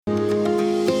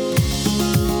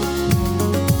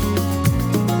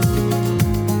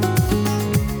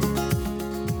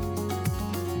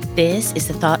This is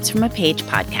the Thoughts from a Page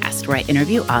podcast, where I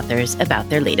interview authors about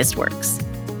their latest works.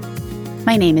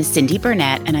 My name is Cindy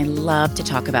Burnett, and I love to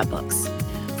talk about books.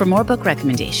 For more book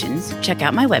recommendations, check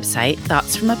out my website,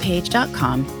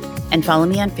 thoughtsfromapage.com, and follow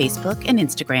me on Facebook and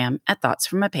Instagram at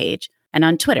thoughtsfromapage, and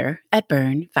on Twitter at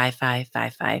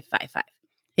burn555555.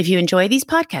 If you enjoy these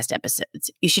podcast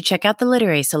episodes, you should check out the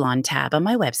Literary Salon tab on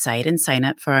my website and sign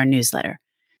up for our newsletter.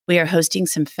 We are hosting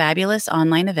some fabulous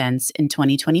online events in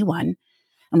 2021,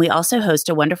 and we also host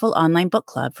a wonderful online book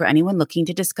club for anyone looking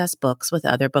to discuss books with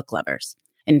other book lovers.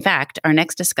 In fact, our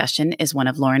next discussion is one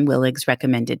of Lauren Willig's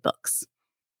recommended books.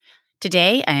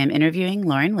 Today, I am interviewing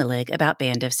Lauren Willig about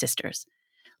Band of Sisters.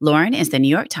 Lauren is the New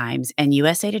York Times and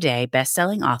USA Today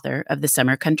best-selling author of The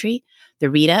Summer Country, the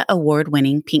Rita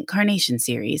Award-winning Pink Carnation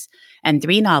series, and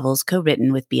 3 novels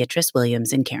co-written with Beatrice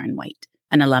Williams and Karen White.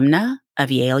 An alumna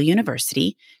of Yale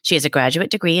University, she has a graduate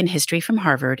degree in history from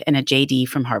Harvard and a JD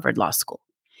from Harvard Law School.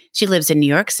 She lives in New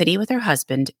York City with her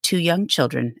husband, 2 young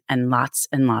children, and lots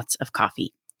of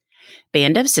coffee.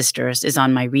 Band of Sisters is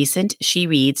on my recent She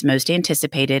Reads Most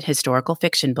Anticipated Historical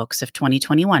Fiction Books of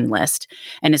 2021 list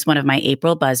and is one of my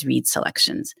April Buzz Read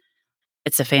selections.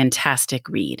 It's a fantastic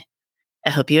read.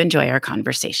 I hope you enjoy our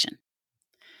conversation.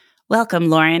 Welcome,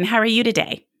 Lauren. How are you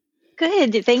today?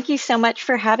 Good. Thank you so much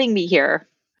for having me here.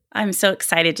 I'm so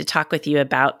excited to talk with you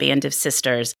about Band of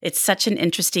Sisters. It's such an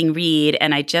interesting read,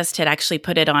 and I just had actually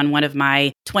put it on one of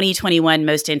my 2021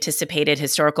 most anticipated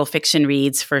historical fiction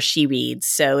reads for She Reads.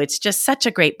 So it's just such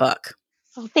a great book.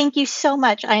 Well, thank you so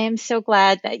much. I am so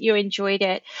glad that you enjoyed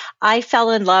it. I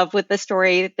fell in love with the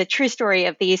story, the true story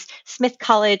of these Smith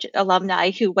College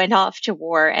alumni who went off to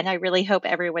war, and I really hope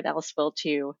everyone else will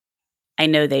too. I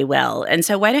know they will. And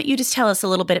so why don't you just tell us a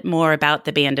little bit more about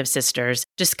the Band of Sisters,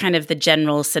 just kind of the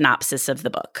general synopsis of the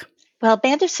book. Well,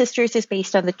 Band of Sisters is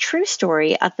based on the true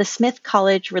story of the Smith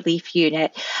College Relief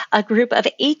Unit, a group of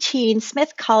 18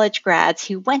 Smith College grads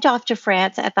who went off to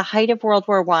France at the height of World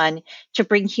War I to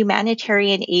bring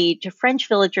humanitarian aid to French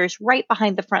villagers right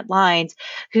behind the front lines,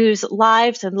 whose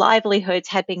lives and livelihoods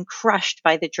had been crushed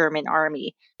by the German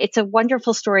army. It's a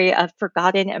wonderful story of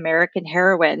forgotten American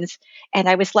heroines, and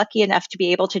I was lucky enough to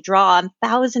be able to draw on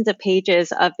thousands of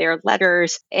pages of their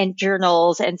letters and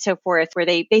journals and so forth, where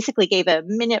they basically gave a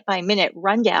minute-by-minute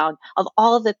rundown of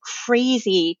all of the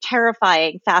crazy,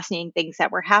 terrifying, fascinating things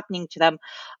that were happening to them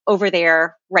over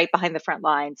there right behind the front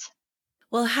lines.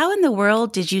 Well, how in the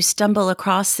world did you stumble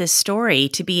across this story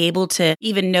to be able to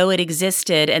even know it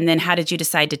existed, and then how did you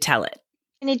decide to tell it?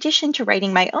 In addition to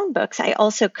writing my own books, I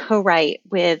also co-write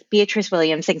with Beatrice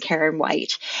Williams and Karen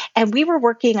White. And we were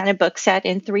working on a book set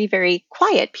in 3 very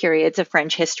quiet periods of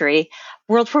French history: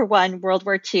 World War I, World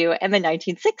War II, and the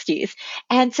 1960s.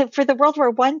 And so for the World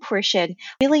War I portion,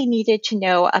 really needed to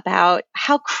know about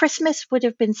how Christmas would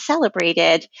have been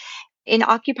celebrated in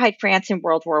occupied France in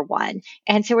World War I.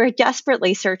 And so we're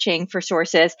desperately searching for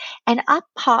sources, and up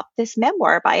popped this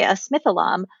memoir by a Smith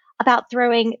alum about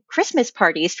throwing Christmas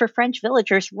parties for French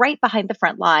villagers right behind the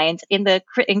front lines in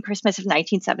Christmas of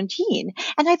 1917.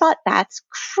 And I thought, that's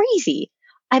crazy.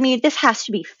 I mean, this has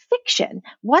to be fiction.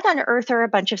 What on earth are a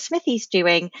bunch of Smithies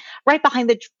doing right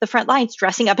behind the front lines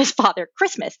dressing up as Father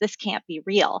Christmas? This can't be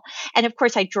real. And of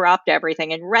course, I dropped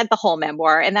everything and read the whole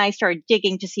memoir. And then I started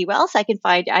digging to see what else I can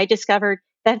find. I discovered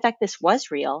that, in fact, this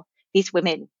was real. These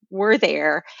women were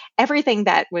there. Everything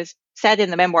that was said in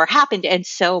the memoir happened, and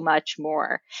so much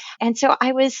more. And so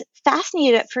I was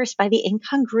fascinated at first by the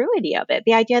incongruity of it,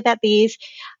 the idea that these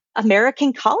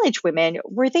American college women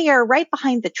were there right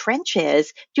behind the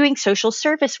trenches doing social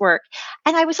service work.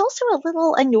 And I was also a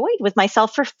little annoyed with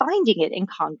myself for finding it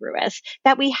incongruous,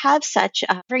 that we have such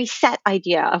a very set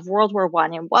idea of World War I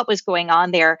and what was going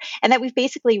on there, and that we've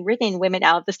basically written women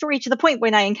out of the story, to the point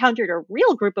when I encountered a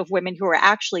real group of women who were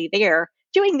actually there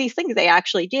doing these things they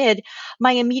actually did.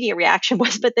 My immediate reaction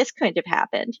was, but this couldn't have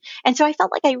happened. And so I felt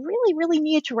like I really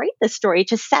needed to write this story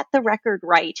to set the record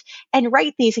right and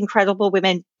write these incredible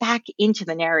women back into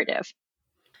the narrative.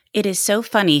 It is so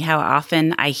funny how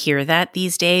often I hear that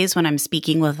these days when I'm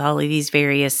speaking with all of these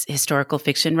various historical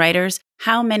fiction writers,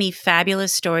 how many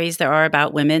fabulous stories there are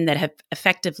about women that have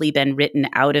effectively been written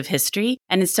out of history.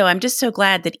 And so I'm just so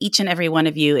glad that each and every one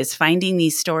of you is finding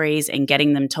these stories and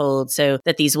getting them told so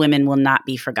that these women will not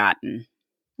be forgotten.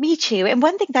 Me too. And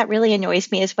one thing that really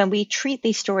annoys me is when we treat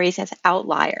these stories as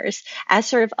outliers, as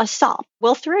sort of a sop.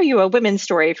 We'll throw you a women's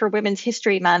story for Women's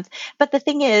History Month. But the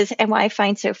thing is, and what I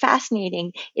find so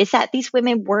fascinating, is that these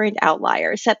women weren't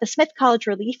outliers, that the Smith College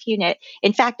Relief Unit,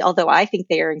 in fact, although I think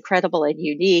they are incredible and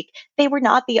unique, they were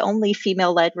not the only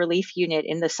female led relief unit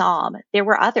in the Somme. There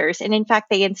were others. And in fact,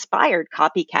 they inspired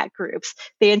copycat groups.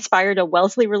 They inspired a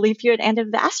Wellesley Relief Unit and a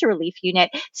Vassar Relief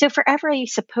Unit. So for every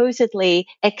supposedly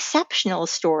exceptional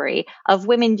story of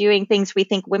women doing things we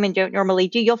think women don't normally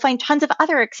do, you'll find tons of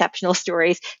other exceptional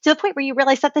stories to the point where you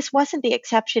realize that this wasn't the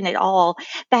exception at all,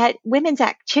 that women's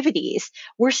activities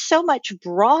were so much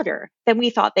broader than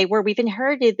we thought they were. We've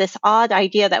inherited this odd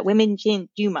idea that women didn't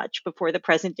do much before the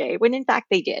present day, when in fact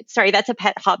they did. Sorry, that's a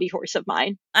pet hobby horse of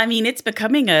mine. I mean, it's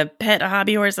becoming a pet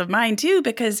hobby horse of mine too,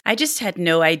 because I just had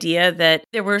no idea that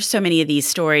there were so many of these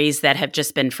stories that have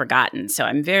just been forgotten. So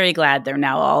I'm very glad they're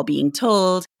now all being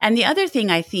told. And the other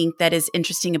thing I think that is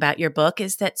interesting about your book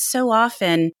is that so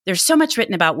often there's so much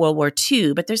written about World War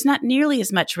II, but there's not nearly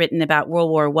as much written about World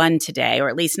War I today, or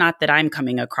at least not that I'm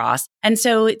coming across. And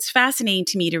so it's fascinating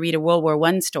to me to read a World War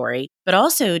I story, but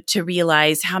also to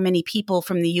realize how many people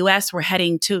from the U.S. were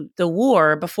heading to the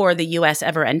war before the U.S.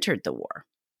 ever entered the war.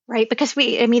 Right, because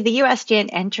the U.S. didn't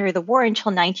enter the war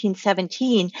until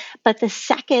 1917, but the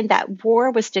second that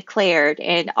war was declared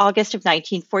in August of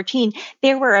 1914,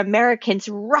 there were Americans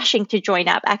rushing to join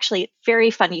up. Actually,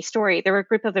 very funny story. There were a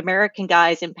group of American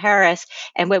guys in Paris,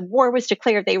 and when war was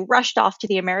declared, they rushed off to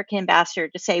the American ambassador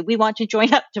to say, we want to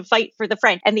join up to fight for the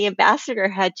French. And the ambassador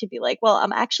had to be like, well,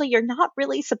 actually, you're not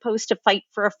really supposed to fight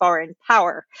for a foreign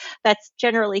power. That's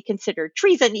generally considered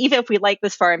treason, even if we like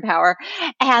this foreign power.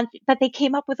 But they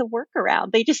came up with a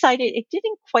workaround. They decided it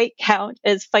didn't quite count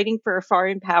as fighting for a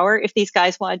foreign power if these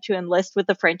guys wanted to enlist with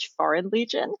the French Foreign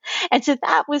Legion. And so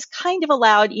that was kind of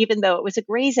allowed, even though it was a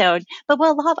gray zone. But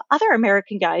what a lot of other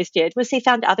American guys did was they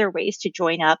found other ways to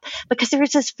join up, because there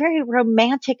was this very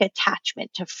romantic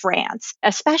attachment to France,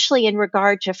 especially in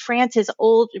regard to France's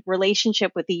old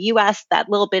relationship with the U.S., that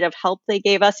little bit of help they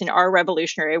gave us in our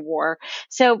Revolutionary War.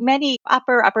 So many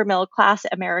upper middle class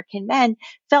American men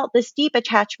felt this deep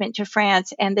attachment to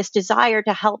France and this desire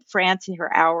to help France in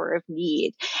her hour of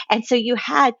need. And so you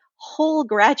had whole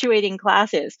graduating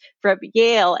classes from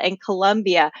Yale and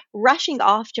Columbia rushing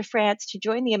off to France to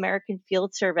join the American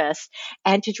Field Service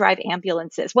and to drive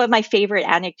ambulances. One of my favorite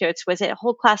anecdotes was a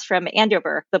whole class from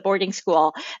Andover, the boarding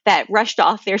school, that rushed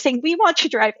off there saying, we want to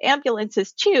drive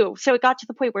ambulances too. So it got to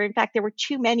the point where, in fact, there were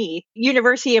too many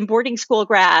university and boarding school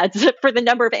grads for the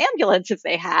number of ambulances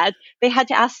they had. They had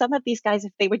to ask some of these guys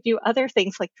if they would do other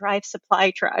things like drive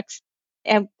supply trucks.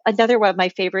 And another one of my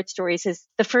favorite stories is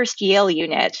the first Yale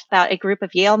unit, about a group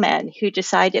of Yale men who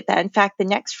decided that, in fact, the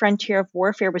next frontier of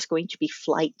warfare was going to be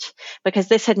flight, because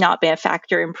this had not been a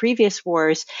factor in previous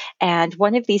wars. And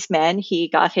one of these men, he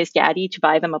got his daddy to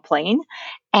buy them a plane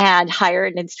and hire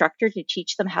an instructor to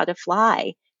teach them how to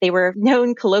fly. They were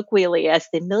known colloquially as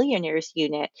the Millionaires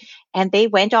Unit, and they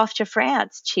went off to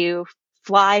France to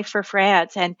fly for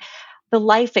France. And the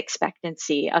life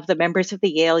expectancy of the members of the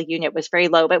Yale unit was very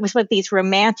low, but it was one of these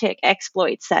romantic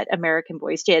exploits that American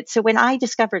boys did. So when I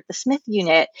discovered the Smith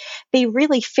unit, they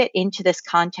really fit into this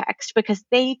context, because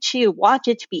they too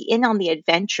wanted to be in on the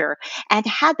adventure and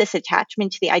had this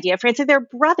attachment to the idea of France. And their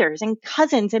brothers and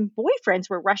cousins and boyfriends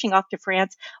were rushing off to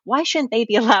France. Why shouldn't they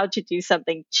be allowed to do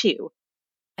something too?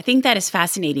 I think that is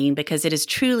fascinating, because it is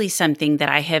truly something that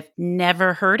I have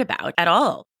never heard about at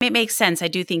all. It makes sense. I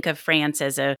do think of France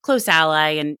as a close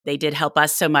ally, and they did help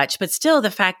us so much. But still, the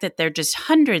fact that there are just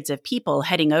hundreds of people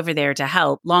heading over there to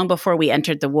help long before we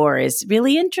entered the war is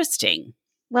really interesting.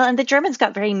 Well, and the Germans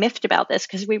got very miffed about this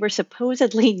because we were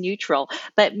supposedly neutral.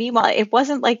 But meanwhile, it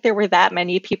wasn't like there were that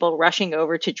many people rushing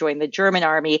over to join the German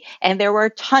army, and there were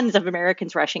tons of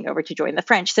Americans rushing over to join the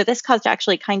French. So this caused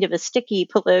actually kind of a sticky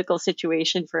political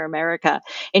situation for America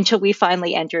until we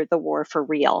finally entered the war for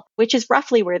real, which is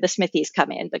roughly where the Smithies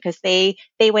come in, because they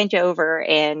went over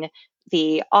in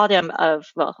the autumn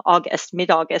of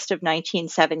mid-August of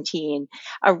 1917,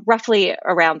 roughly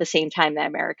around the same time that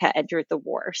America entered the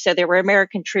war. So there were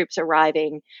American troops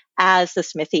arriving as the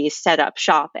Smithies set up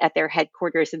shop at their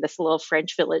headquarters in this little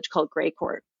French village called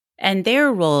Greycourt. And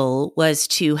their role was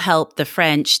to help the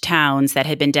French towns that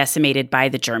had been decimated by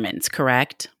the Germans,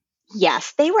 correct?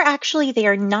 Yes, they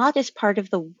are not as part of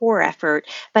the war effort,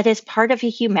 but as part of a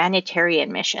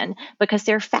humanitarian mission, because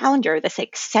their founder, this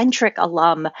eccentric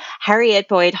alum, Harriet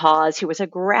Boyd Hawes, who was a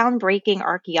groundbreaking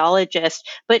archaeologist,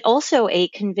 but also a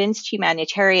convinced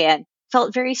humanitarian,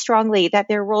 felt very strongly that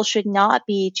their role should not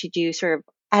be to do sort of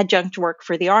adjunct work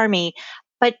for the army,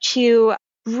 but to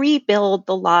rebuild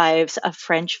the lives of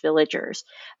French villagers.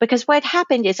 Because what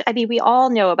happened is, I mean, we all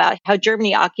know about how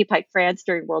Germany occupied France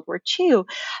during World War II.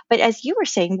 But as you were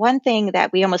saying, one thing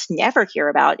that we almost never hear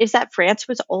about is that France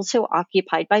was also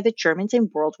occupied by the Germans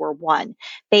in World War I.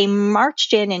 They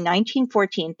marched in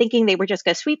 1914 thinking they were just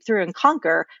going to sweep through and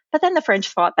conquer, but then the French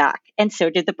fought back, and so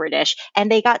did the British, and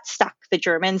they got stuck. The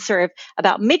Germans sort of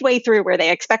about midway through where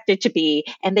they expected to be,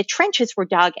 and the trenches were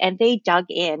dug, and they dug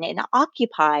in and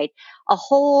occupied a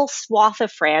whole swath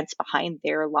of France behind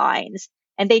their lines.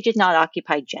 And they did not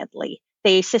occupy gently.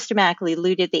 They systematically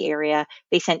looted the area.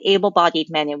 They sent able bodied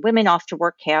men and women off to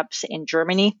work camps in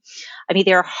Germany. I mean,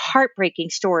 there are heartbreaking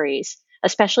stories,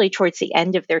 especially towards the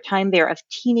end of their time there, of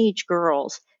teenage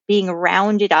girls being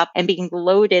rounded up and being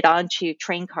loaded onto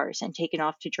train cars and taken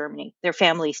off to Germany. Their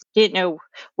families didn't know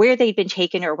where they'd been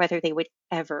taken or whether they would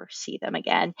ever see them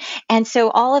again. And so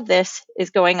all of this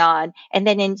is going on. And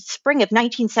then in spring of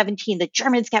 1917, the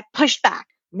Germans get pushed back,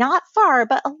 not far,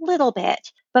 but a little bit.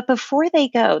 But before they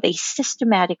go, they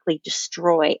systematically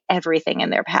destroy everything in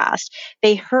their past.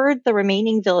 They herd the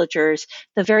remaining villagers,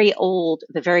 the very old,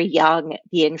 the very young,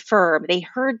 the infirm. They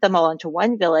herd them all into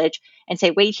one village and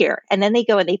say, wait here. And then they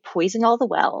go and they poison all the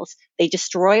wells. They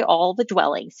destroy all the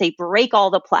dwellings. They break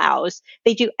all the plows.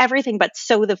 They do everything but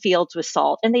sow the fields with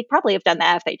salt. And they'd probably have done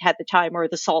that if they'd had the time or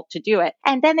the salt to do it.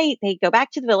 And then they go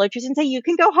back to the villagers and say, you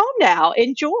can go home now.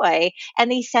 Enjoy.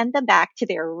 And they send them back to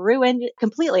their ruined,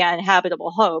 completely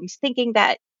uninhabitable homes, thinking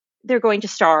that they're going to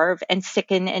starve and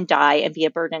sicken and die and be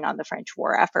a burden on the French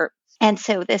war effort. And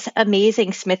so this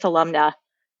amazing Smith alumna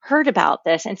heard about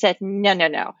this and said,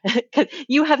 no, because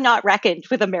you have not reckoned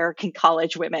with American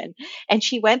college women. And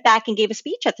she went back and gave a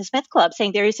speech at the Smith Club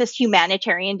saying there is this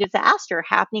humanitarian disaster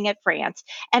happening at France,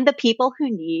 and the people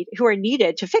who are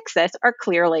needed to fix this are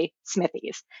clearly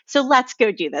Smithies. So let's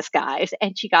go do this, guys.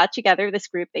 And she got together this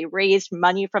group. They raised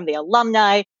money from the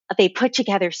alumni. They put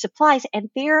together supplies, and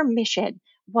their mission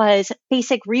was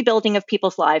basic rebuilding of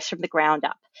people's lives from the ground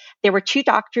up. There were two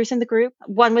doctors in the group.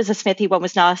 One was a Smithy, one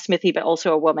was not a Smithy, but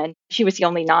also a woman. She was the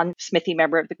only non-Smithy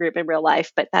member of the group in real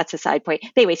life, but that's a side point.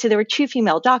 Anyway, so there were two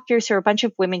female doctors. There were a bunch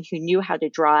of women who knew how to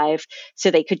drive,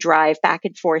 so they could drive back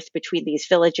and forth between these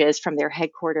villages from their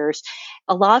headquarters.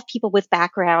 A lot of people with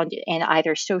background in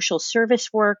either social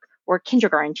service work or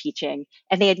kindergarten teaching.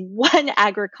 And they had one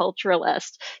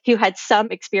agriculturalist who had some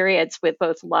experience with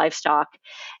both livestock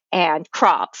and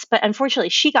crops. But unfortunately,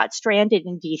 she got stranded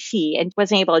in DC and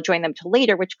wasn't able to join them till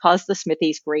later, which caused the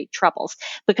Smithies great troubles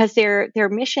because their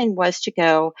mission was to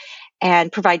go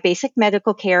and provide basic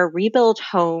medical care, rebuild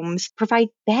homes, provide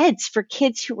beds for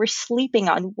kids who were sleeping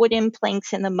on wooden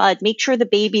planks in the mud, make sure the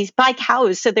babies, buy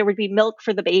cows so there would be milk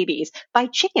for the babies, buy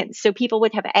chickens so people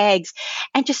would have eggs,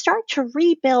 and to start to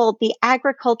rebuild the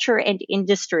agriculture and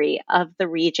industry of the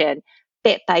region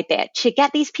bit by bit, to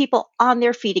get these people on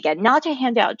their feet again, not to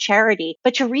hand out charity,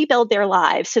 but to rebuild their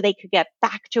lives so they could get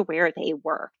back to where they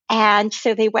were. And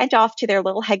so they went off to their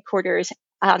little headquarters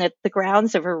on the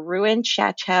grounds of a ruined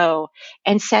chateau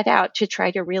and set out to try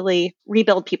to really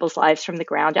rebuild people's lives from the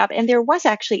ground up. And there was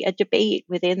actually a debate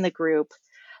within the group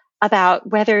about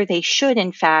whether they should,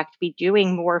 in fact, be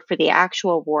doing more for the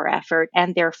actual war effort.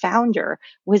 And their founder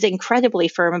was incredibly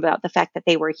firm about the fact that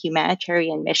they were a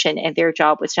humanitarian mission and their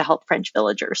job was to help French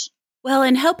villagers. Well,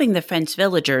 and helping the French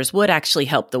villagers would actually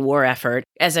help the war effort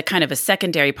as a kind of a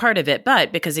secondary part of it.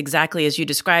 But because exactly as you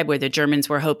described, where the Germans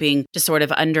were hoping to sort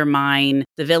of undermine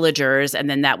the villagers and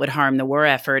then that would harm the war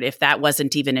effort, if that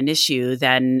wasn't even an issue,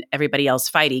 then everybody else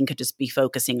fighting could just be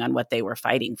focusing on what they were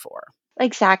fighting for.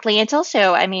 Exactly. It's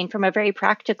also, I mean, from a very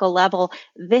practical level,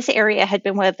 this area had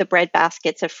been one of the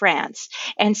breadbaskets of France.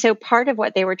 And so part of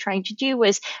what they were trying to do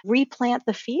was replant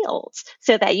the fields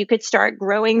so that you could start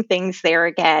growing things there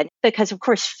again. Because, of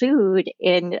course, food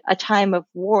in a time of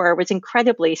war was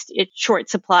incredibly short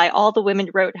supply. All the women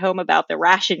wrote home about the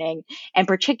rationing and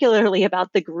particularly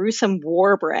about the gruesome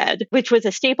war bread, which was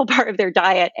a staple part of their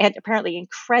diet and apparently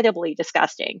incredibly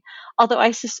disgusting. Although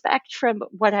I suspect from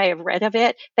what I have read of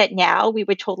it that now we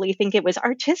would totally think it was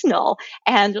artisanal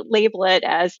and label it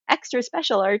as extra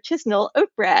special artisanal oat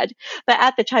bread. But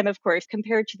at the time, of course,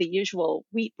 compared to the usual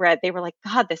wheat bread, they were like,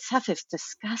 God, this stuff is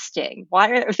disgusting. Why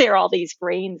are there all these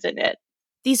grains in it?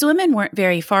 These women weren't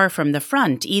very far from the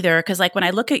front either, because like when I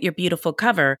look at your beautiful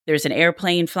cover, there's an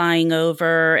airplane flying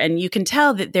over and you can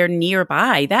tell that they're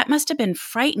nearby. That must have been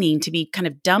frightening to be kind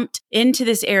of dumped into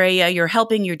this area. You're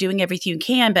helping, you're doing everything you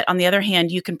can. But on the other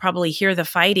hand, you can probably hear the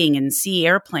fighting and see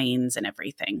airplanes and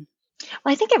everything.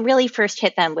 Well, I think it really first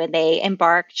hit them when they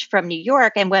embarked from New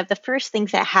York. And one of the first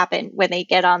things that happen when they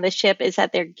get on the ship is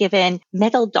that they're given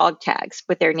metal dog tags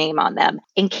with their name on them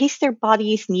in case their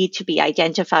bodies need to be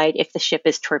identified if the ship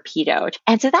is torpedoed.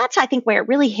 And so that's, I think, where it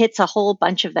really hits a whole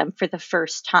bunch of them for the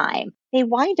first time. They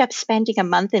wind up spending a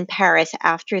month in Paris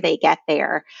after they get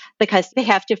there because they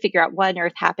have to figure out what on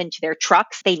earth happened to their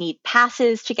trucks. They need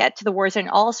passes to get to the war zone,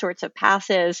 all sorts of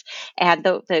passes. And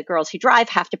the girls who drive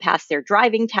have to pass their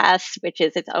driving tests, which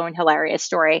is its own hilarious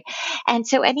story. And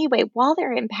so, anyway, while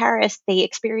they're in Paris, they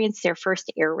experience their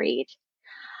first air raid.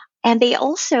 And they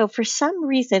also, for some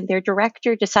reason, their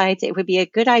director decides it would be a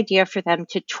good idea for them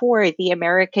to tour the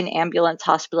American Ambulance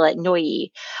Hospital at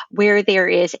Neuilly, where there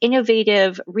is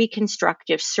innovative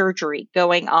reconstructive surgery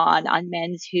going on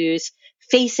men whose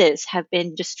faces have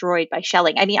been destroyed by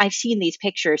shelling. I mean, I've seen these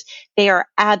pictures. They are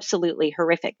absolutely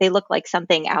horrific. They look like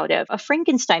something out of a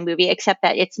Frankenstein movie, except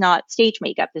that it's not stage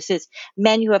makeup. This is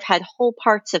men who have had whole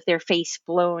parts of their face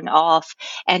blown off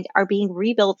and are being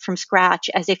rebuilt from scratch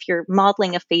as if you're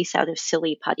modeling a face out of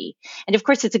silly putty. And of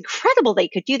course, it's incredible they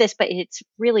could do this, but it's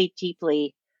really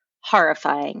deeply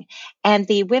horrifying. And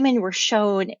the women were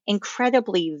shown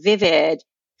incredibly vivid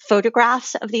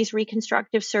photographs of these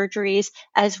reconstructive surgeries,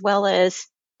 as well as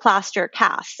plaster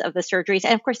casts of the surgeries.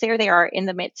 And of course, there they are in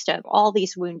the midst of all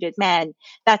these wounded men.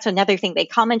 That's another thing they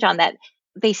comment on, that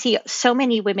they see so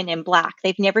many women in black.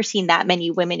 They've never seen that many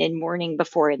women in mourning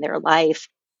before in their life.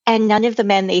 And none of the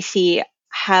men they see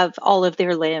have all of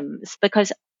their limbs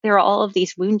because there are all of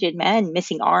these wounded men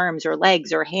missing arms or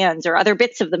legs or hands or other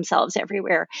bits of themselves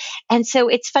everywhere. And so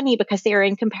it's funny because they're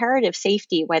in comparative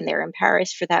safety when they're in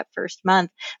Paris for that first month.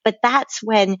 But that's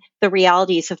when the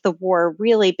realities of the war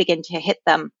really begin to hit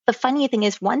them. The funny thing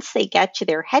is, once they get to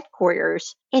their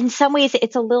headquarters, in some ways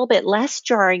it's a little bit less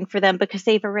jarring for them because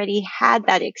they've already had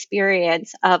that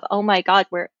experience of, oh my God,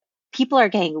 people are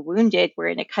getting wounded. We're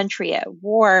in a country at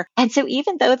war. And so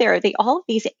even though there are all of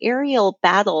these aerial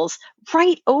battles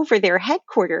right over their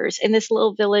headquarters in this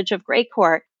little village of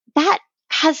Greycourt, that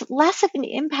has less of an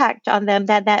impact on them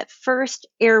than that first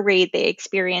air raid they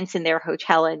experience in their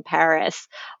hotel in Paris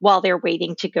while they're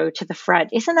waiting to go to the front.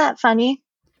 Isn't that funny?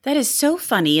 That is so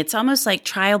funny. It's almost like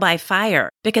trial by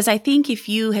fire, because I think if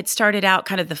you had started out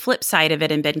kind of the flip side of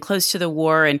it and been close to the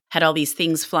war and had all these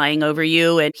things flying over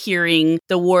you and hearing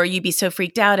the war, you'd be so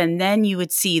freaked out. And then you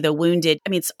would see the wounded.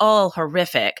 I mean, it's all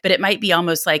horrific, but it might be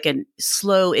almost like a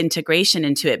slow integration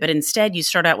into it. But instead, you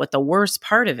start out with the worst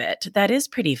part of it. That is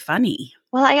pretty funny.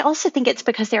 Well, I also think it's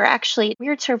because they're actually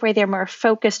weird sort of way they're more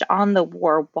focused on the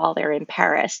war while they're in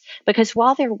Paris. Because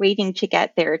while they're waiting to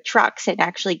get their trucks and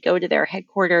actually go to their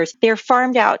headquarters, they're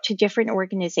farmed out to different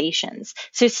organizations.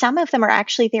 So some of them are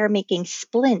actually there making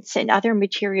splints and other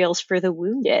materials for the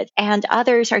wounded. And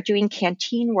others are doing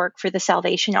canteen work for the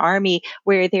Salvation Army,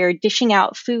 where they're dishing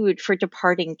out food for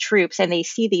departing troops. And they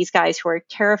see these guys who are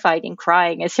terrified and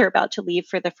crying as they're about to leave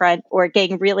for the front, or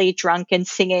getting really drunk and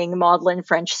singing maudlin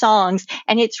French songs.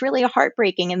 And it's really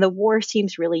heartbreaking, and the war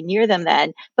seems really near them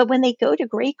then. But when they go to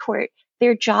Greycourt,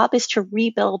 their job is to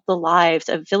rebuild the lives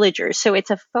of villagers. So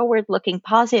it's a forward-looking,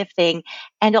 positive thing.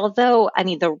 And although, I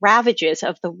mean, the ravages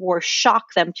of the war shock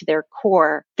them to their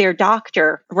core, their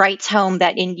doctor writes home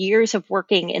that in years of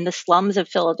working in the slums of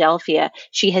Philadelphia,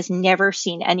 she has never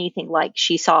seen anything like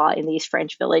she saw in these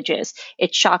French villages.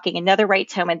 It's shocking. Another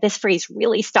writes home, and this phrase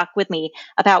really stuck with me,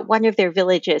 about one of their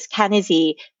villages,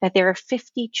 Cannesy, that there are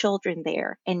 50 children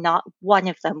there and not one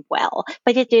of them well.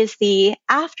 But it is the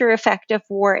after effect of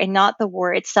war and not the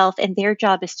war itself, and their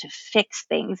job is to fix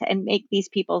things and make these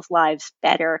people's lives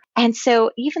better. And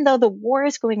so even though the war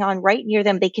is going on right near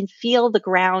them, they can feel the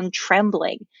ground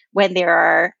trembling when there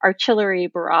are artillery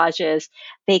barrages.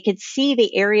 They can see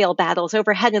the aerial battles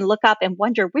overhead and look up and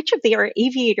wonder which of their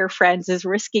aviator friends is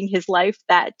risking his life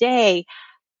that day.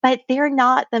 But they're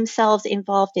not themselves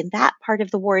involved in that part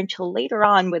of the war until later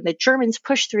on, when the Germans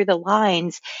push through the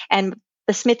lines and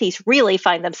the Smithies really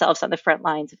find themselves on the front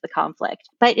lines of the conflict.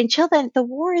 But until then, the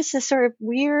war is a sort of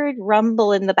weird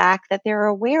rumble in the back that they're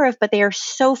aware of, but they are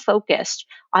so focused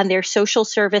on their social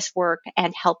service work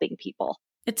and helping people.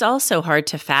 It's also hard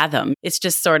to fathom. It's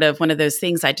just sort of one of those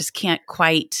things I just can't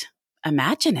quite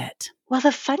imagine it. Well,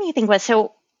 the funny thing was,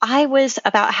 so I was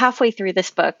about halfway through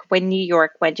this book when New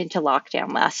York went into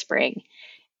lockdown last spring.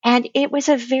 And it was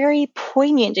a very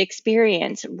poignant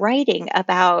experience writing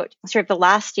about sort of the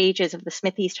last stages of the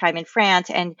Smithies' time in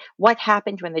France and what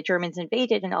happened when the Germans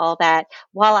invaded and all that,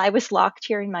 while I was locked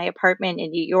here in my apartment in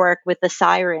New York with the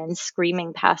sirens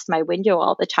screaming past my window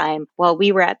all the time while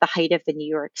we were at the height of the New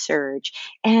York surge.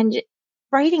 And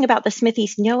writing about the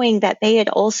Smithies, knowing that they had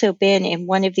also been in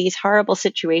one of these horrible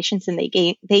situations and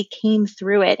they came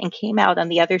through it and came out on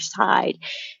the other side,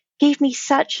 gave me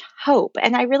such hope.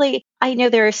 And I know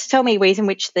there are so many ways in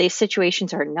which the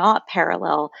situations are not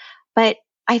parallel, but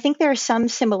I think there are some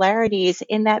similarities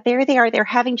in that there they are, they're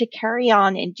having to carry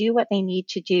on and do what they need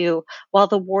to do while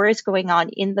the war is going on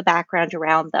in the background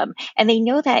around them. And they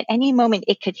know that any moment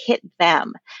it could hit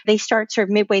them. They start sort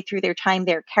of midway through their time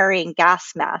there carrying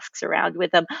gas masks around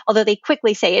with them, although they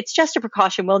quickly say it's just a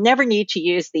precaution. We'll never need to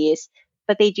use these.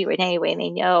 But they do it anyway. And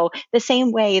they know the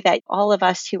same way that all of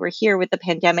us who were here with the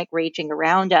pandemic raging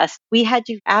around us, we had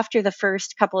to, after the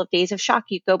first couple of days of shock,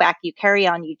 you go back, you carry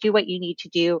on, you do what you need to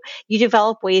do, you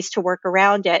develop ways to work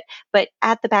around it. But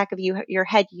at the back of your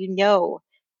head, you know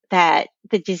that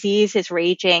the disease is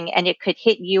raging and it could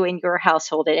hit you in your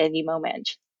household at any moment.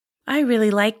 I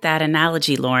really like that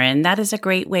analogy, Lauren. That is a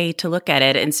great way to look at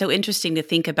it. And so interesting to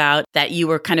think about that you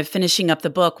were kind of finishing up the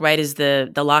book right as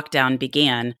the lockdown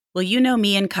began. Well, you know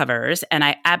me and covers, and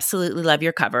I absolutely love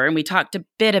your cover. And we talked a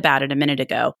bit about it a minute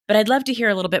ago, but I'd love to hear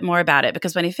a little bit more about it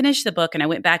because when I finished the book and I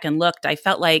went back and looked, I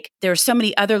felt like there were so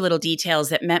many other little details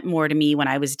that meant more to me when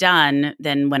I was done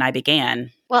than when I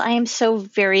began. Well, I am so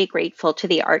very grateful to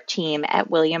the art team at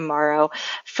William Morrow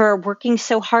for working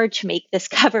so hard to make this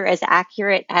cover as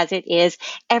accurate as it is.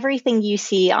 Everything you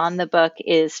see on the book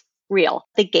is real.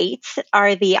 The gates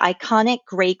are the iconic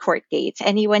gray court gates.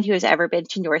 Anyone who has ever been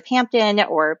to Northampton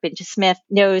or been to Smith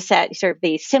knows that sort of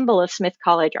the symbol of Smith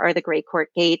College are the gray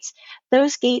court gates.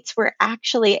 Those gates were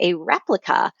actually a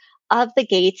replica of the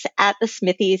gates at the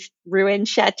Smithies ruined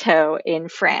chateau in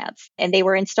France. And they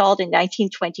were installed in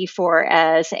 1924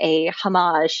 as a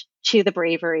homage to the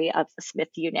bravery of the Smith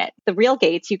unit. The real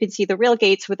gates, you can see the real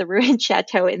gates with the ruined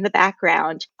chateau in the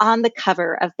background on the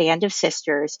cover of Band of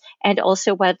Sisters and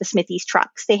also one of the Smithies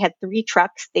trucks. They had 3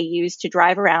 trucks they used to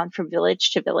drive around from village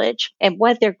to village. And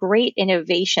one of their great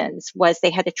innovations was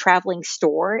they had a traveling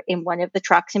store in one of the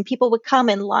trucks and people would come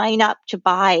and line up to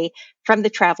buy from the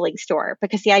traveling store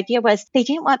because the idea was they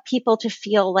didn't want people to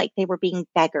feel like they were being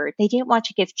beggared. They didn't want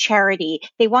to give charity.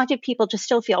 They wanted people to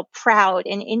still feel proud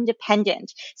and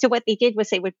independent. So what they did was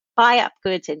they would buy up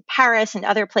goods in Paris and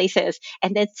other places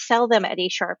and then sell them at a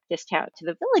sharp discount to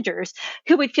the villagers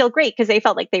who would feel great because they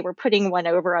felt like they were putting one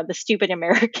over on the stupid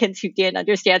Americans who didn't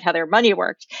understand how their money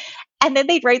worked. And then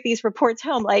they'd write these reports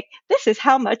home like, this is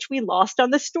how much we lost on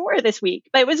the store this week.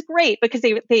 But it was great because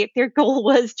their goal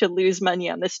was to lose money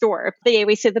on the store. But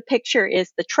anyway, so the picture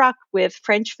is the truck with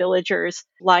French villagers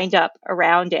lined up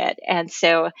around it. And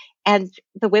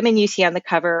the women you see on the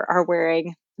cover are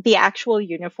wearing the actual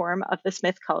uniform of the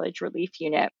Smith College Relief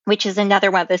Unit, which is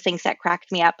another one of those things that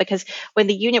cracked me up because when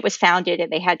the unit was founded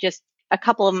and they had just a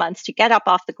couple of months to get up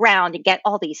off the ground and get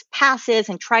all these passes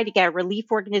and try to get a relief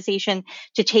organization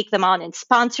to take them on and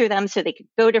sponsor them so they could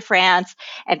go to France.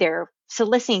 And they're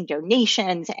soliciting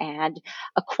donations and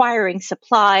acquiring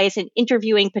supplies and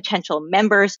interviewing potential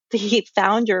members. The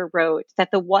founder wrote that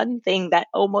the one thing that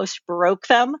almost broke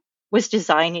them was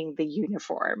designing the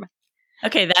uniform.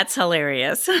 Okay, that's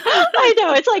hilarious. I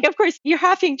know. It's like, of course, you're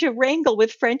having to wrangle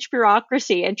with French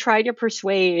bureaucracy and try to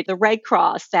persuade the Red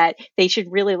Cross that they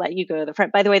should really let you go to the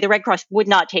front. By the way, the Red Cross would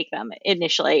not take them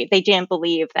initially. They didn't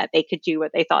believe that they could do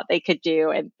what they thought they could do,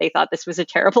 and they thought this was a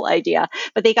terrible idea.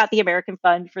 But they got the American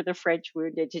Fund for the French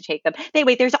Wounded to take them.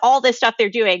 Anyway, there's all this stuff they're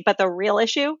doing, but the real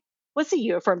issue was the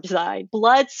uniform design.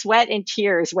 Blood, sweat, and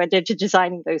tears went into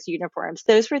designing those uniforms.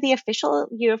 Those were the official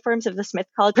uniforms of the Smith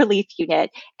College Relief Unit.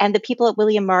 And the people at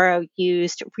William Morrow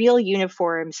used real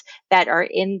uniforms that are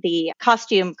in the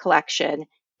costume collection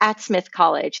at Smith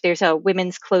College. There's a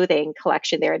women's clothing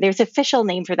collection there. There's an official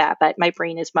name for that, but my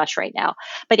brain is mush right now.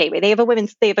 But anyway, they have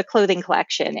a clothing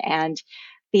collection, and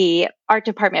the art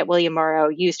department at William Morrow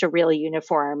used a real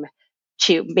uniform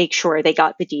to make sure they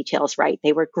got the details right.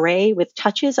 They were gray with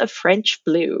touches of French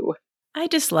blue. I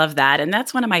just love that. And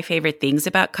that's one of my favorite things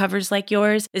about covers like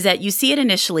yours is that you see it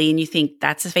initially and you think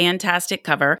that's a fantastic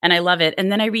cover and I love it.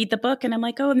 And then I read the book and I'm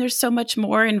like, oh, and there's so much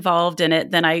more involved in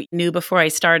it than I knew before I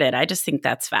started. I just think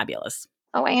that's fabulous.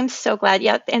 Oh, I am so glad.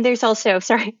 Yeah. And there's also,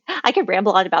 sorry, I could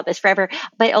ramble on about this forever,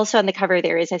 but also on the cover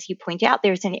there is, as you point out,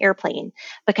 there's an airplane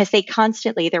because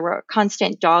there were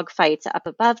constant dog fights up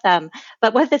above them.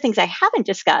 But one of the things I haven't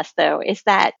discussed, though, is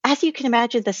that, as you can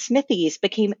imagine, the Smithies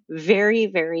became very,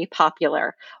 very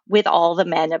popular with all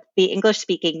the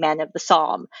English-speaking men of the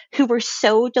Somme who were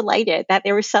so delighted that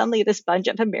there was suddenly this bunch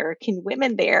of American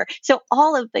women there. So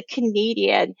all of the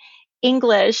Canadian,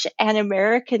 English and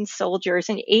American soldiers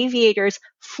and aviators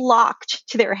flocked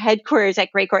to their headquarters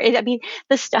at Gray Court. I mean,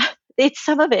 the stuff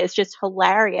Some of it is just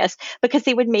hilarious because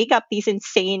they would make up these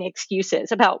insane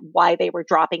excuses about why they were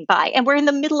dropping by. And we're in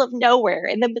the middle of nowhere,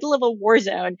 in the middle of a war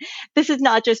zone. This is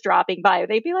not just dropping by.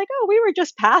 They'd be like, oh, we were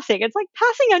just passing. It's like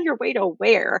passing on your way to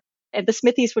where? And the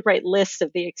Smithies would write lists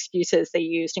of the excuses they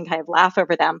used and kind of laugh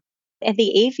over them. And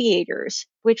the aviators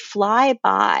would fly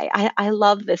by. I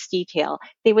love this detail.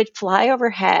 They would fly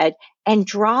overhead and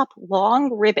drop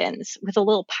long ribbons with a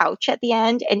little pouch at the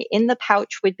end. And in the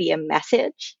pouch would be a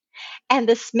message. And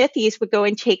the Smithies would go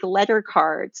and take letter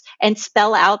cards and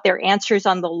spell out their answers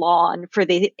on the lawn for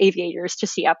the aviators to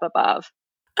see up above.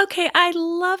 Okay, I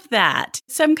love that.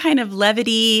 Some kind of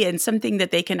levity and something that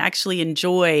they can actually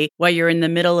enjoy while you're in the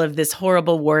middle of this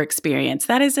horrible war experience.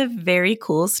 That is a very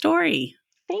cool story.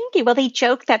 Thank you. Well, they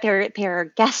joke that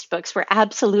their guest books were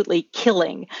absolutely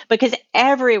killing because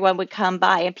everyone would come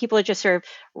by and people would just sort of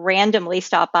randomly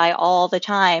stop by all the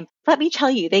time. Let me tell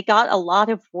you, they got a lot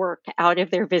of work out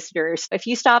of their visitors. If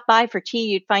you stopped by for tea,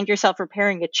 you'd find yourself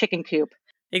repairing a chicken coop.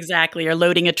 Exactly, or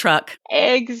loading a truck.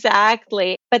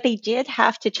 Exactly. But they did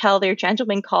have to tell their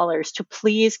gentlemen callers to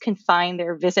please confine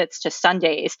their visits to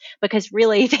Sundays because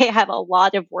really they have a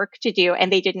lot of work to do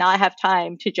and they did not have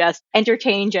time to just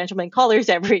entertain gentlemen callers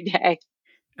every day.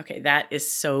 Okay, that is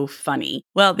so funny.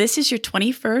 Well, this is your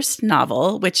 21st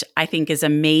novel, which I think is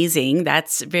amazing.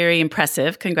 That's very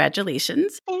impressive.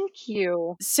 Congratulations. Thank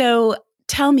you. So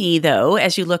tell me, though,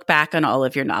 as you look back on all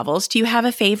of your novels, do you have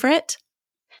a favorite?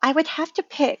 I would have to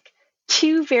pick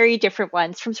two very different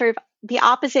ones from sort of the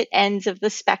opposite ends of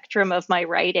the spectrum of my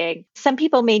writing. Some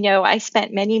people may know I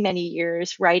spent many, many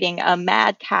years writing a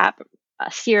madcap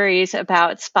series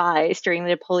about spies during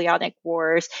the Napoleonic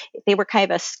Wars. They were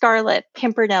kind of a Scarlet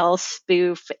Pimpernel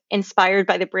spoof inspired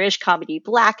by the British comedy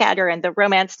Blackadder and the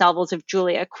romance novels of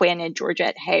Julia Quinn and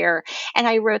Georgette Heyer. And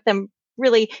I wrote them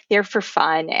really there for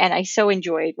fun, and I so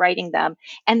enjoyed writing them.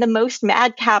 And the most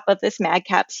madcap of this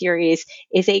madcap series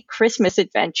is a Christmas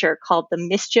adventure called The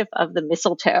Mischief of the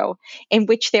Mistletoe, in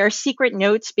which there are secret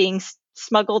notes being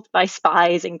smuggled by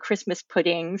spies and Christmas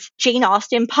puddings. Jane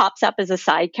Austen pops up as a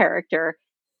side character,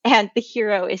 and the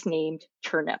hero is named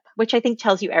Turnip, which I think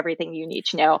tells you everything you need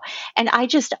to know. And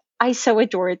I so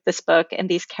adored this book and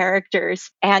these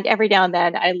characters. And every now and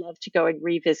then I love to go and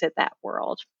revisit that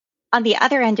world. On the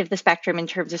other end of the spectrum, in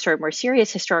terms of sort of more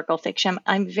serious historical fiction,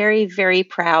 I'm very, very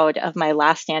proud of my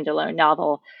last standalone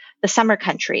novel, The Summer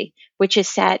Country, which is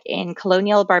set in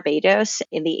colonial Barbados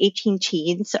in the 18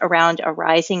 teens around a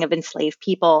rising of enslaved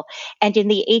people, and in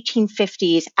the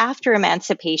 1850s after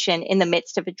emancipation in the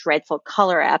midst of a dreadful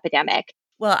cholera epidemic.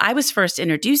 Well, I was first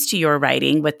introduced to your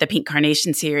writing with the Pink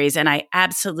Carnation series, and I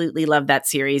absolutely love that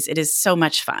series. It is so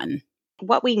much fun.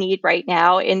 What we need right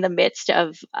now in the midst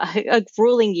of a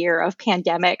grueling year of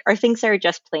pandemic are things that are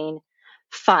just plain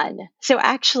fun. So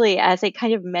actually, as a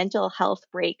kind of mental health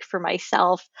break for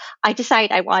myself, I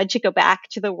decided I wanted to go back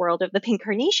to the world of the Pink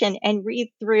Carnation and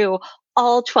read through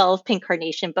all 12 Pink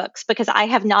Carnation books because I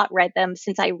have not read them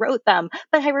since I wrote them,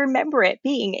 but I remember it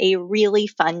being a really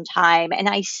fun time and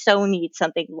I so need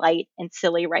something light and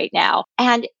silly right now.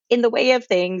 And in the way of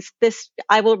things, this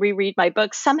I will reread my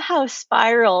book somehow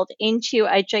spiraled into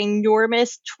a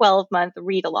ginormous 12-month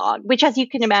read along, which, as you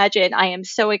can imagine, I am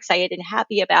so excited and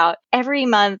happy about. Every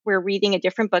month, we're reading a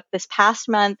different book. This past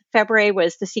month, February,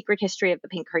 was The Secret History of the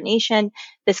Pink Carnation.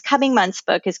 This coming month's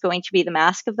book is going to be The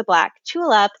Masque of the Black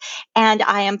Tulip. And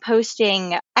I am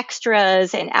posting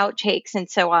extras and outtakes and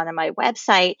so on my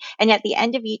website. And at the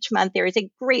end of each month, there is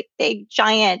a great big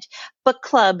giant book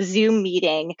club Zoom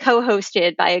meeting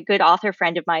co-hosted by a good author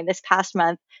friend of mine. This past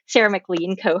month, Sarah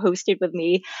McLean co-hosted with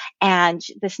me. And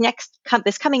this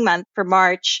coming month for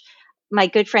March, my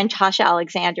good friend Tasha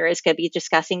Alexander is going to be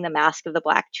discussing The Masque of the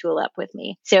Black Tulip with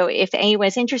me. So if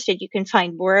anyone's interested, you can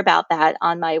find more about that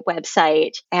on my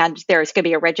website. And there's going to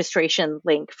be a registration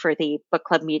link for the book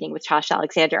club meeting with Tasha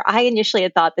Alexander. I initially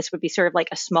had thought this would be sort of like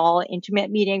a small, intimate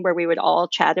meeting where we would all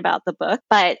chat about the book.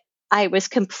 But I was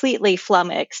completely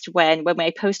flummoxed when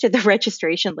I posted the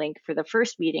registration link for the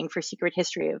first meeting for Secret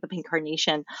History of the Pink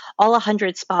Carnation. All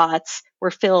 100 spots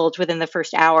were filled within the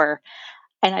first hour.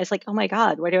 And I was like, oh my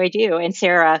God, what do I do? And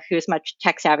Sarah, who's much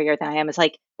tech savvier than I am, is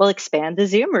like, well, expand the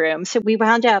Zoom room. So we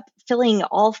wound up filling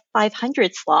all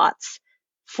 500 slots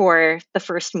for the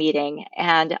first meeting.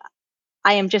 And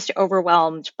I am just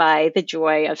overwhelmed by the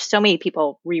joy of so many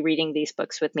people rereading these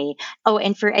books with me. Oh,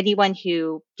 and for anyone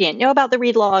who didn't know about the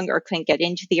read along or couldn't get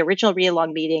into the original read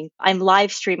along meeting, I'm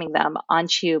live streaming them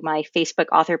onto my Facebook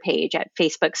author page at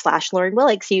Facebook/Lauren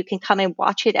Willig. So you can come and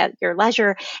watch it at your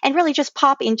leisure and really just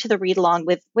pop into the read along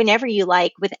with whenever you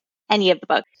like with any of the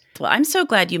books. Well, I'm so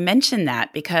glad you mentioned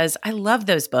that because I love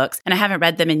those books and I haven't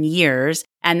read them in years.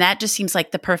 And that just seems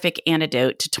like the perfect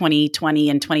antidote to 2020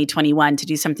 and 2021 to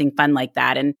do something fun like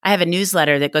that. And I have a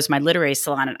newsletter that goes to my literary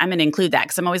salon, and I'm going to include that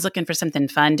because I'm always looking for something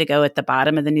fun to go at the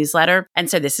bottom of the newsletter. And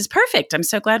so this is perfect. I'm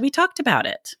so glad we talked about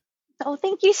it. Oh,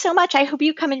 thank you so much. I hope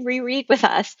you come and reread with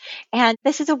us. And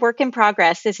this is a work in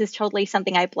progress. This is totally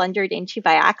something I blundered into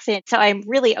by accident. So I'm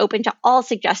really open to all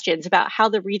suggestions about how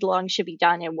the read along should be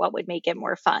done and what would make it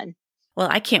more fun. Well,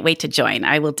 I can't wait to join.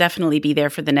 I will definitely be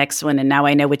there for the next one. And now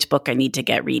I know which book I need to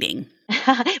get reading.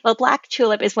 Well, Black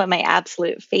Tulip is one of my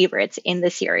absolute favorites in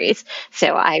the series.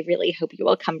 So I really hope you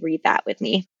will come read that with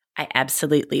me. I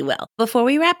absolutely will. Before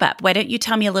we wrap up, why don't you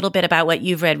tell me a little bit about what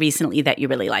you've read recently that you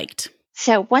really liked?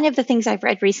 So one of the things I've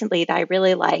read recently that I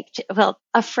really liked, well,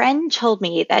 a friend told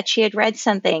me that she had read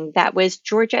something that was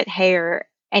Georgette Heyer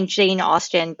and Jane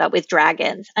Austen, but with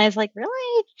dragons. I was like,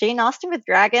 really? Jane Austen with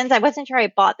dragons? I wasn't sure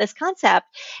I bought this concept.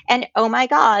 And oh my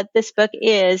God, this book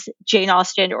is Jane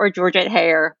Austen or Georgette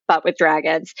Heyer, but with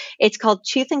dragons. It's called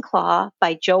Tooth and Claw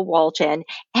by Jo Walton.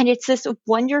 And it's this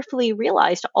wonderfully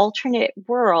realized alternate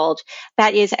world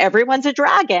that is everyone's a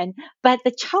dragon, but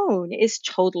the tone is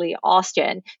totally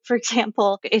Austen. For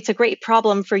example, it's a great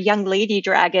problem for young lady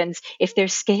dragons. If their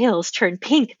scales turn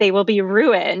pink, they will be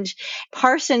ruined.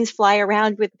 Parsons fly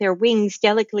around with their wings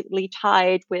delicately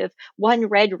tied with one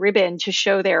red ribbon to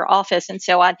show their office and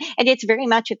so on. And it's very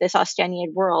much of this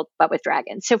Austenian world, but with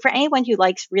dragons. So for anyone who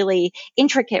likes really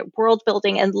intricate world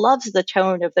building and loves the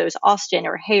tone of those Austen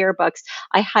or Heyer books,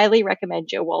 I highly recommend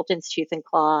Jo Walton's Tooth and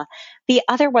Claw. The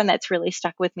other one that's really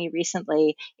stuck with me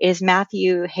recently is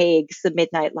Matthew Haig's The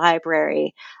Midnight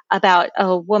Library, about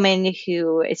a woman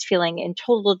who is feeling in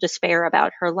total despair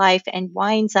about her life and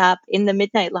winds up in the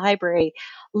Midnight Library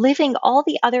living all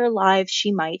the other lives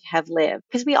she might have lived.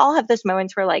 Because we all have those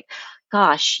moments where like,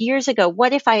 gosh, years ago,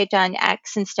 what if I had done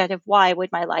X instead of Y?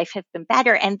 Would my life have been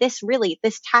better? And this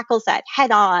tackles that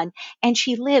head on. And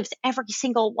she lives every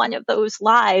single one of those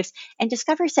lives and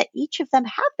discovers that each of them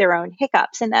have their own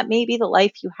hiccups and that maybe the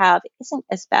life you have isn't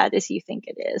as bad as you think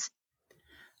it is.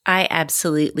 I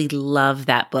absolutely love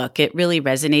that book. It really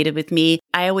resonated with me.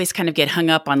 I always kind of get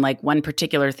hung up on like one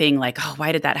particular thing, like, oh,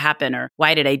 why did that happen? Or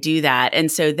why did I do that?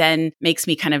 And so then makes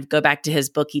me kind of go back to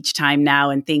his book each time now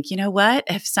and think, you know what?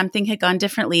 If something had gone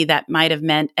differently, that might have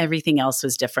meant everything else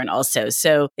was different also.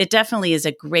 So it definitely is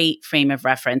a great frame of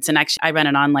reference. And actually, I run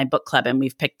an online book club and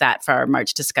we've picked that for our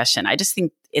March discussion. I just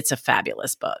think it's a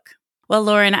fabulous book. Well,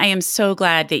 Lauren, I am so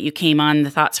glad that you came on the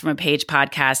Thoughts from a Page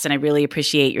podcast, and I really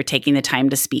appreciate your taking the time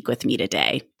to speak with me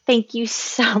today. Thank you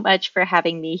so much for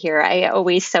having me here. I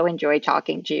always so enjoy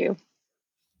talking to you.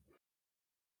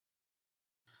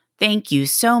 Thank you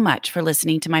so much for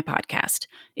listening to my podcast.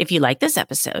 If you like this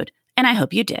episode, and I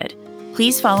hope you did,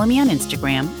 please follow me on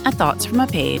Instagram at Thoughts from a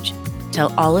Page.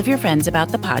 Tell all of your friends about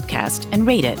the podcast and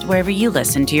rate it wherever you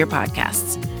listen to your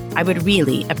podcasts. I would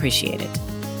really appreciate it.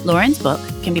 Lauren's book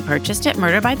can be purchased at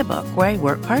Murder by the Book, where I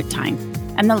work part-time,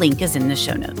 and the link is in the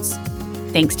show notes.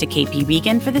 Thanks to KP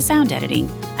Regan for the sound editing,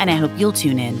 and I hope you'll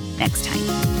tune in next time.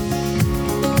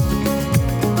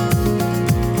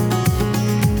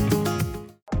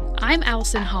 I'm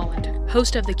Allison Holland,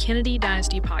 host of the Kennedy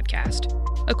Dynasty podcast.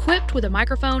 Equipped with a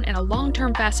microphone and a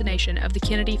long-term fascination of the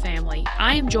Kennedy family,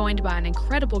 I am joined by an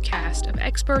incredible cast of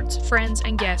experts, friends,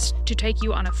 and guests to take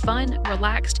you on a fun,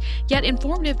 relaxed, yet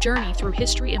informative journey through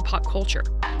history and pop culture.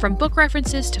 From book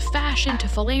references to fashion to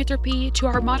philanthropy to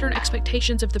our modern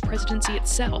expectations of the presidency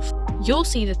itself, you'll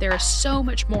see that there is so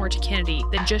much more to Kennedy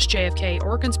than just JFK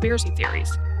or conspiracy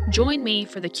theories. Join me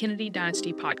for the Kennedy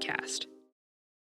Dynasty podcast.